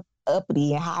too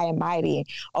uppity and high and mighty.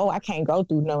 And, I can't go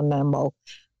through nothing more.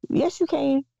 Yes, you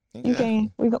can. You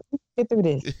can. We get through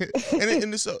this.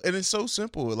 and it's so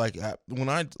simple. Like when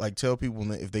I tell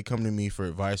people if they come to me for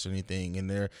advice or anything and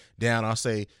they're down, I'll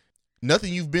say,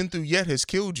 nothing you've been through yet has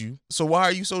killed you. So why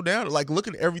are you so down? Like, look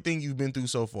at everything you've been through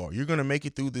so far. You're going to make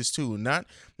it through this too. Not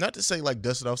to say like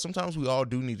dust it off. Sometimes we all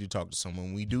do need to talk to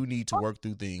someone. We do need to work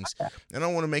through things. And I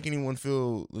don't want to make anyone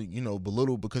feel,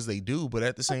 belittled because they do. But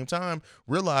at the same time,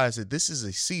 realize that this is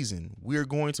a season. We're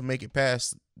going to make it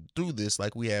past through this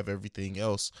like we have everything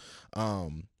else.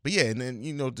 But yeah, and then,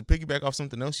 to piggyback off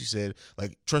something else you said,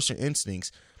 like trust your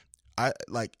instincts.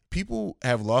 People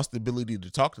have lost the ability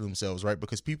to talk to themselves, right?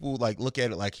 Because people look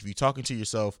at it like if you're talking to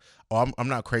yourself, I'm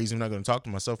not crazy, I'm not going to talk to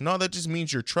myself. No, that just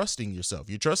means you're trusting yourself.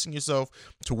 You're trusting yourself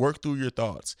to work through your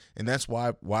thoughts. And that's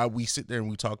why we sit there and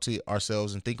we talk to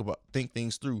ourselves and think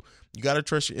things through. You got to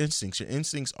trust your instincts. Your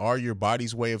instincts are your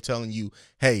body's way of telling you,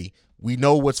 hey, we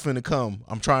know what's finna come.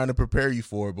 I'm trying to prepare you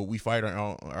for it, but we fight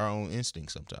our own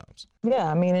instincts sometimes. Yeah,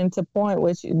 I mean, and to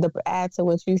add to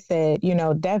what you said,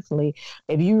 definitely,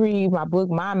 if you read my book,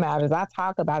 Mind Matters, I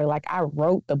talk about it like I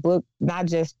wrote the book, not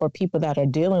just for people that are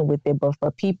dealing with it, but for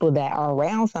people that are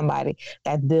around somebody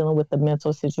that's dealing with a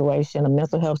mental situation, a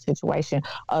mental health situation,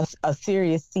 a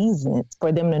serious season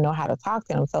for them to know how to talk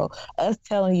to them. So us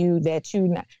telling you that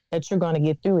you're going to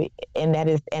get through it, and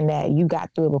that you got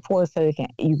through it before, so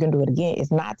you can do it again.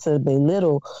 It's not to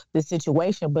belittle the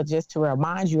situation, but just to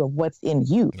remind you of what's in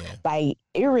you. Yeah. Like,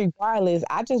 irregardless,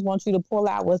 I just want you to pull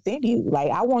out what's in you. Like,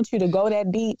 I want you to go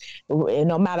that deep,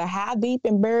 no matter how deep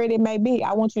and buried it may be.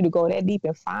 I want you to go that deep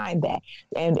and find that.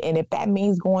 And if that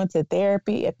means going to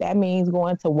therapy, if that means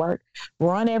going to work,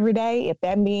 run every day, if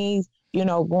that means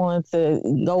going to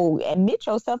go admit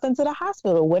yourself into the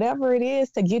hospital, whatever it is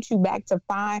to get you back to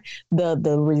find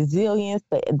the resilience,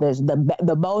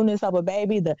 the boldness of a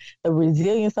baby, the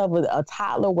resilience of a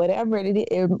toddler, whatever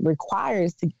it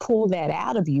requires to pull that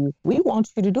out of you. We want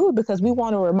you to do it because we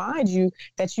want to remind you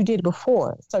that you did it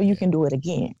before, so you can do it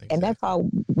again. Exactly. And that's all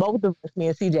both of us, me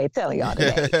and CJ, telling y'all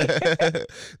today.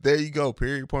 There you go.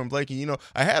 Period. Point blank.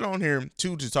 I had on here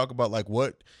too to talk about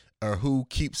what or who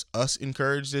keeps us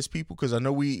encouraged as people, because I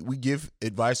know we give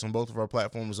advice on both of our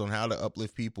platforms on how to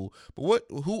uplift people, but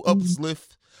who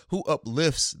uplifts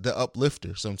the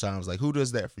uplifter sometimes? Like, who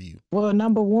does that for you? Well,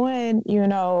 number one,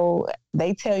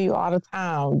 they tell you all the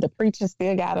time, the preacher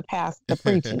still got a pastor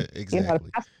preaching. Exactly.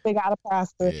 The pastor still got a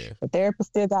pastor, the therapist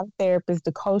still got a therapist,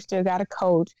 the coach still got a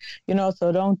coach,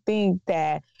 so don't think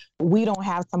that we don't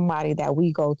have somebody that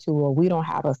we go to, or we don't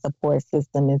have a support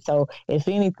system. And so if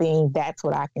anything, that's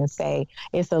what I can say.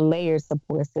 It's a layered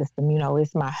support system.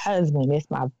 It's my husband, it's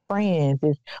my friends,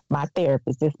 it's my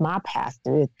therapist, it's my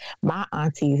pastor, it's my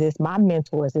aunties, it's my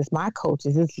mentors, it's my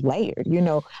coaches. It's layered.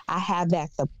 I have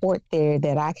that support there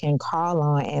that I can call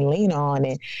on and lean on.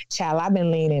 And child, I've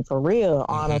been leaning for real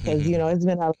on it because, it's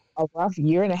been a rough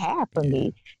year and a half for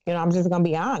me. I'm just going to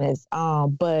be honest.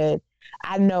 But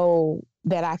I know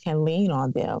that I can lean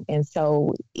on them. And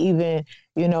so even,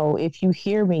 if you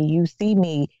hear me, you see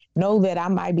me, know that I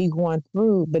might be going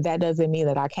through, but that doesn't mean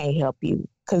that I can't help you,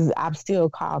 because I'm still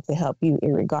called to help you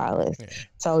irregardless. Yeah.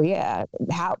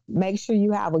 So make sure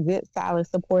you have a good, solid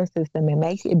support system and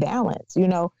make it balanced.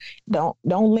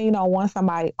 Don't lean on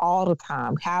somebody all the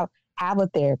time. Have a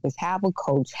therapist, have a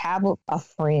coach, have a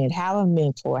friend, have a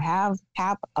mentor, have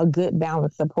a good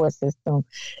balanced support system.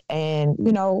 And,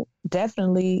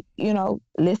 definitely,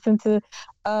 listen to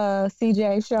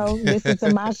CJ show, listen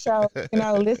to my show,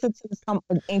 listen to some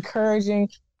encouraging,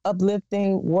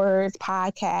 uplifting words,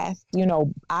 podcasts,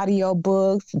 audio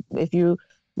books. If you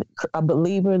a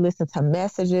believer, listen to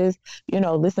messages,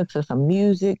 listen to some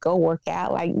music, go work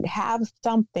out, have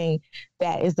something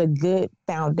that is a good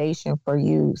foundation for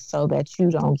you so that you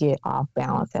don't get off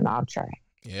balance and off track.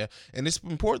 Yeah, and it's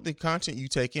important the content you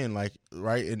take in, like,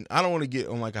 right? And I don't want to get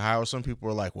on like a high. Some people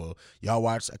are like, "Well, y'all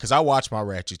watch," because I watch my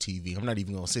Ratchet TV. I'm not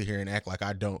even gonna sit here and act like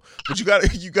I don't. But you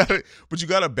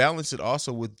gotta balance it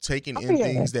also with taking in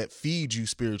things that feed you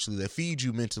spiritually, that feed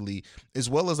you mentally, as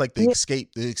well as like the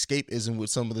escapism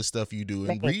with some of the stuff you do.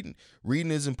 And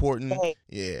reading is important.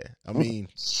 Yeah, I mean,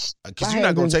 because you're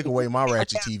not gonna take away my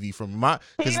Ratchet TV from my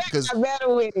because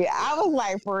better with it. I was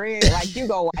like, for real, like you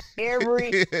go watch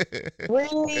every.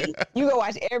 Really? You go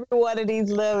watch every one of these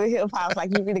Love and Hip Hops,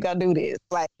 like you really gonna do this.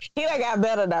 Like he done got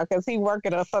better now because he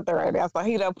working on something right now, so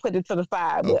he done put it to the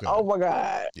side. But oh my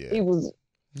God, he was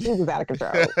out of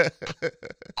control.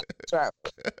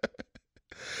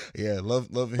 Yeah, Love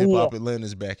and Hip Hop Atlanta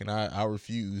is back, and I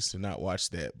refuse to not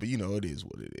watch that. But it is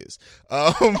what it is.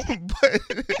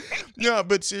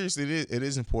 But seriously, it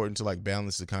is important to like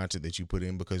balance the content that you put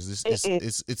in, because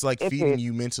it's like feeding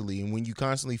you mentally, and when you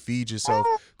constantly feed yourself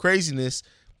craziness,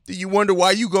 then you wonder why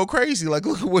you go crazy. Like,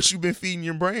 look at what you've been feeding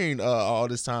your brain all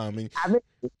this time. And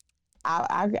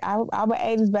I'm an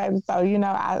 80s baby, so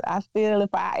I still, if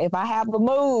I have a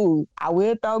mood, I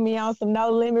will throw me on some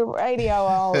No Limit radio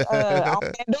on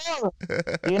Pandora.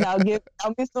 Give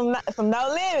me some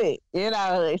No Limit.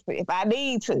 If I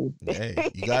need to.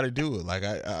 Hey, you got to do it. Like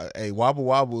hey, Wobble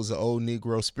Wobble is an old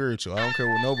Negro spiritual. I don't care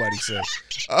what nobody says.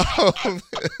 Oh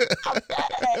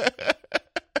God.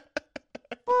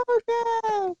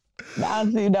 Now,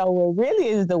 what really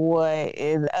is the one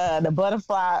is the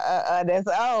butterfly. That's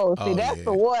that's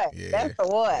the one. Yeah, that's the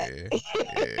one.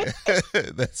 Yeah.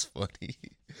 That's funny.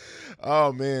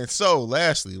 Oh man. So,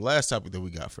 last topic that we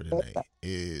got for today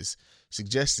is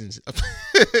suggestions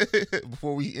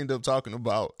before we end up talking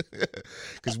about,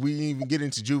 because we didn't even get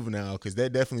into juvenile, because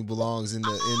that definitely belongs in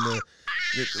the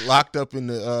locked up in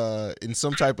the in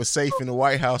some type of safe in the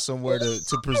White House somewhere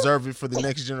to preserve it for the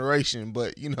next generation.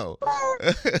 But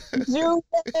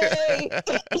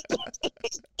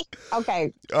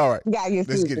okay, all right,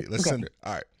 let's get it. Let's send it.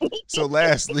 All right. So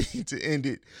lastly, to end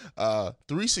it,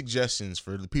 3 suggestions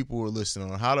for the people who are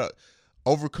listening on how to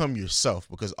overcome yourself,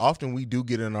 because often we do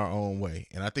get in our own way,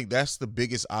 and I think that's the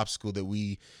biggest obstacle that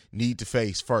we need to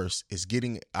face first, is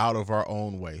getting out of our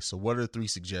own way. So what are 3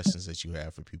 suggestions that you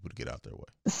have for people to get out their way?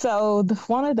 So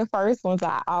one of the first ones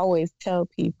I always tell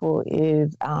people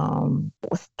is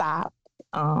stop.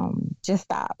 Just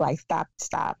stop. Like stop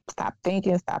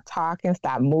thinking, stop talking,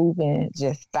 stop moving,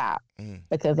 just stop.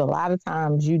 Because a lot of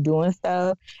times you doing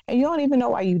stuff and you don't even know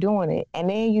why you're doing it, and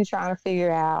then you trying to figure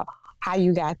out how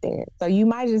you got there. So you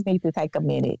might just need to take a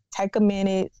minute,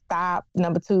 stop.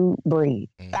 Number 2, breathe.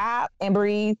 Stop and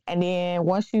breathe. And then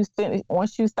once you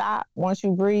stop, once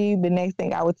you breathe, the next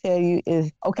thing I would tell you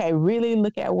is, okay, really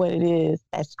look at what it is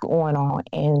that's going on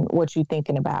and what you're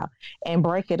thinking about, and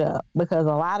break it up. Because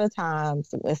a lot of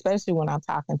times, especially when I'm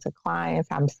talking to clients,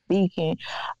 I'm speaking,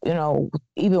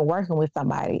 even working with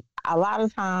somebody, a lot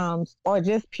of times, or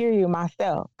just period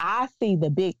myself, I see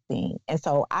the big thing. And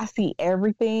so I see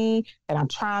everything that I'm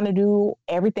trying to do,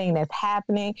 everything that's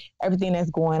happening, everything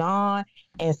that's going on.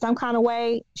 In some kind of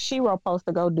way, she was supposed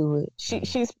to go do it.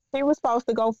 She was supposed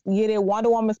to go get it.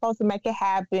 Wonder Woman's supposed to make it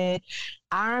happen.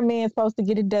 Iron Man's supposed to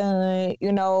get it done.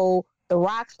 The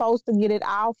Rock's supposed to get it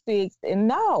all fixed. And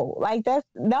that's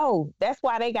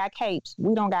why they got capes.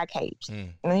 We don't got capes.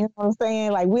 You know what I'm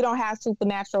saying? Like, we don't have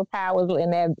supernatural powers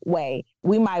in that way.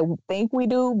 We might think we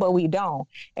do, but we don't.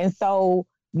 And so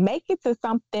make it to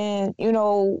something,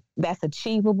 that's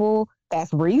achievable,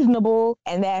 that's reasonable,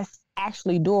 and that's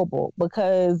actually doable.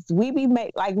 Because we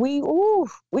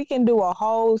can do a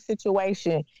whole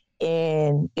situation,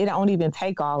 and it don't even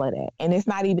take all of that. And it's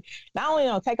not only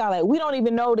don't take all that, we don't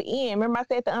even know the end. Remember I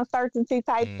said the uncertainty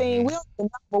type thing? We don't even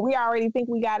know, but we already think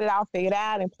we got it all figured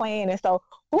out and planned. And so,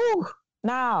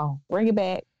 no, bring it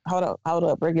back. Hold up,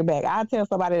 bring it back. I'll tell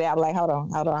somebody that, I'm like, hold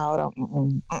on.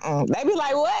 They be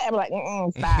like, what? I'm like,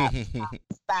 stop. They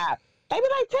be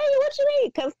like, Tanya, what you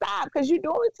mean? Because you're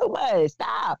doing too much.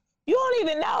 Stop. You don't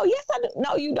even know. Yes, I do.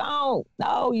 No, you don't.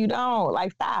 No, you don't.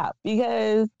 Like, stop.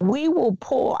 Because we will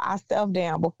pull ourselves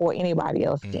down before anybody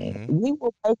else can. We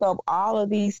will pick up all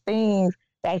of these things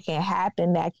that can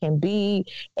happen, that can be,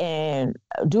 and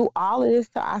do all of this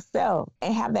to ourselves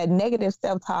and have that negative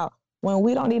self-talk when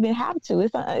we don't even have to.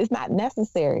 It's not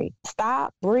necessary.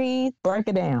 Stop, breathe, break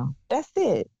it down. That's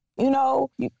it.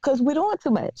 Because we're doing too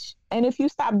much. And if you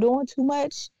stop doing too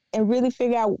much and really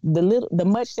figure out the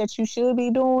much that you should be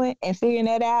doing and figuring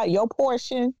that out, your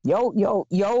portion, you'll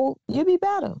be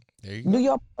better. There you go. Do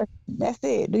your portion. That's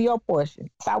it. Do your portion.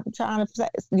 Stop trying to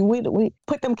we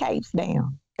put them capes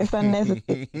down. It's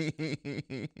unnecessary.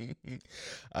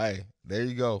 Hey, there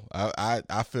you go.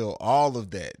 I feel all of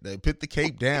that. Put the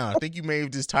cape down. I think you may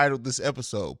have just titled this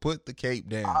episode, Put the Cape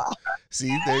Down.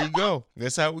 See, there you go.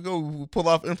 That's how we go. We pull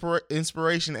off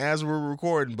inspiration as we're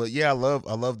recording. But yeah, I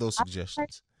love those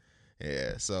suggestions.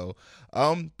 Yeah, so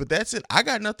but that's it. I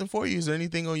got nothing for you. Is there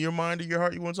anything on your mind or your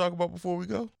heart you want to talk about before we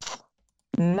go?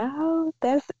 No,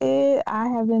 that's it. I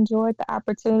have enjoyed the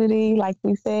opportunity. Like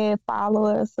we said, follow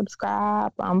us,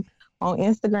 subscribe. I'm on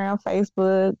Instagram,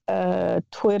 Facebook,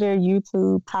 Twitter,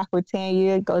 YouTube, Talk with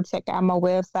Tanya. Go check out my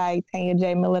website,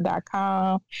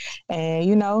 TanyaJMiller.com.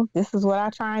 And, this is what I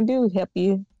try and do, help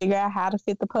you figure out how to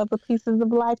fit the puzzle pieces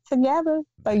of life together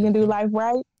so you can do life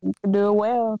right, you can do it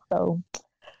well. So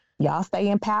y'all stay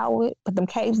empowered, put them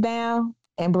capes down,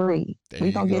 and breathe.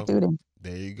 We're going to get through them.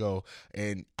 There you go.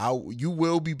 And you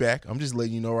will be back. I'm just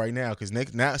letting you know right now, because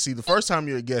the first time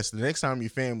you're a guest, the next time you're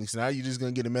family. So now you're just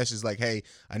gonna get a message like, "Hey,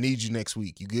 I need you next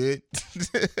week. You good?"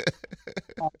 Yes,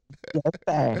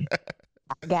 sir.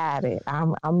 I got it.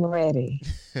 I'm ready.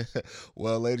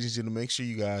 Well, ladies and gentlemen, make sure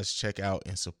you guys check out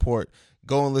and support.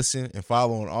 Go and listen and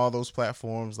follow on all those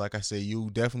platforms. Like I said, you'll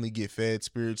definitely get fed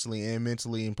spiritually and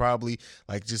mentally, and probably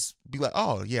just be like,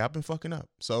 "Oh yeah, I've been fucking up."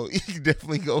 So you can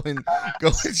definitely go and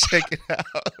check it out.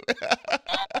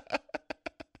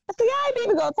 See, I ain't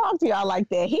even gonna talk to y'all like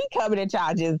that. He coming at y'all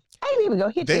I ain't even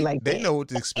gonna hit you like that. They know what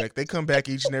to expect. They come back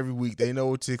each and every week. They know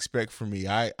what to expect from me.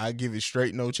 I give it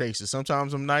straight, no chases.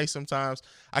 Sometimes I'm nice. Sometimes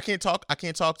I can't talk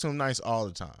to them nice all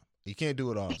the time. You can't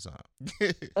do it all the time.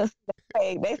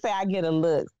 They say I get a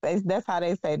look. That's how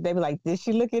they say. They be like, "Did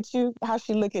she look at you? How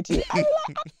she look at you?" I be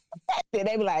like,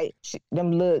 they be like,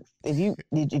 "Them looks. If you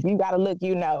got a look,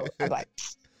 It's like,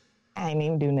 I ain't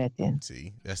even do nothing."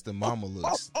 See, that's the mama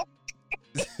looks.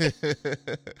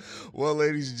 Well,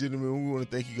 ladies and gentlemen, we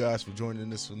want to thank you guys for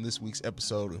joining us on this week's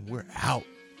episode, and we're out.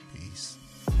 Peace.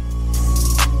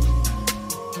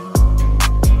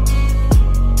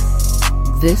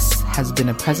 This has been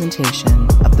a presentation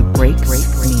of the Break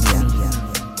Media.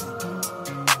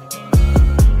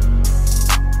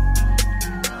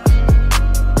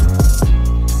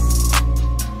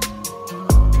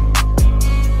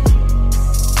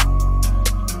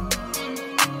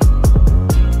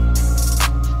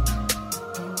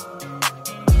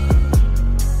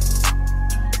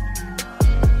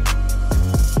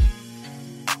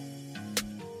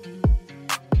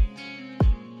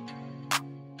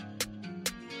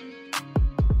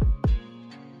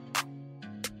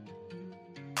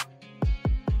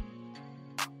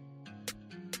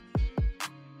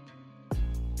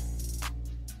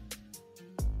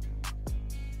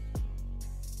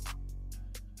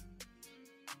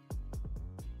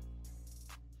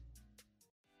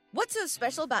 What's so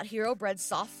special about Hero Bread's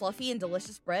soft, fluffy, and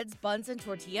delicious breads, buns, and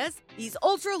tortillas? These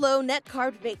ultra-low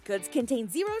net-carb baked goods contain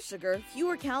zero sugar,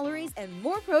 fewer calories, and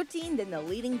more protein than the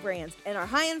leading brands, and are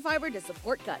high in fiber to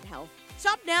support gut health.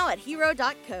 Shop now at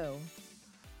Hero.co.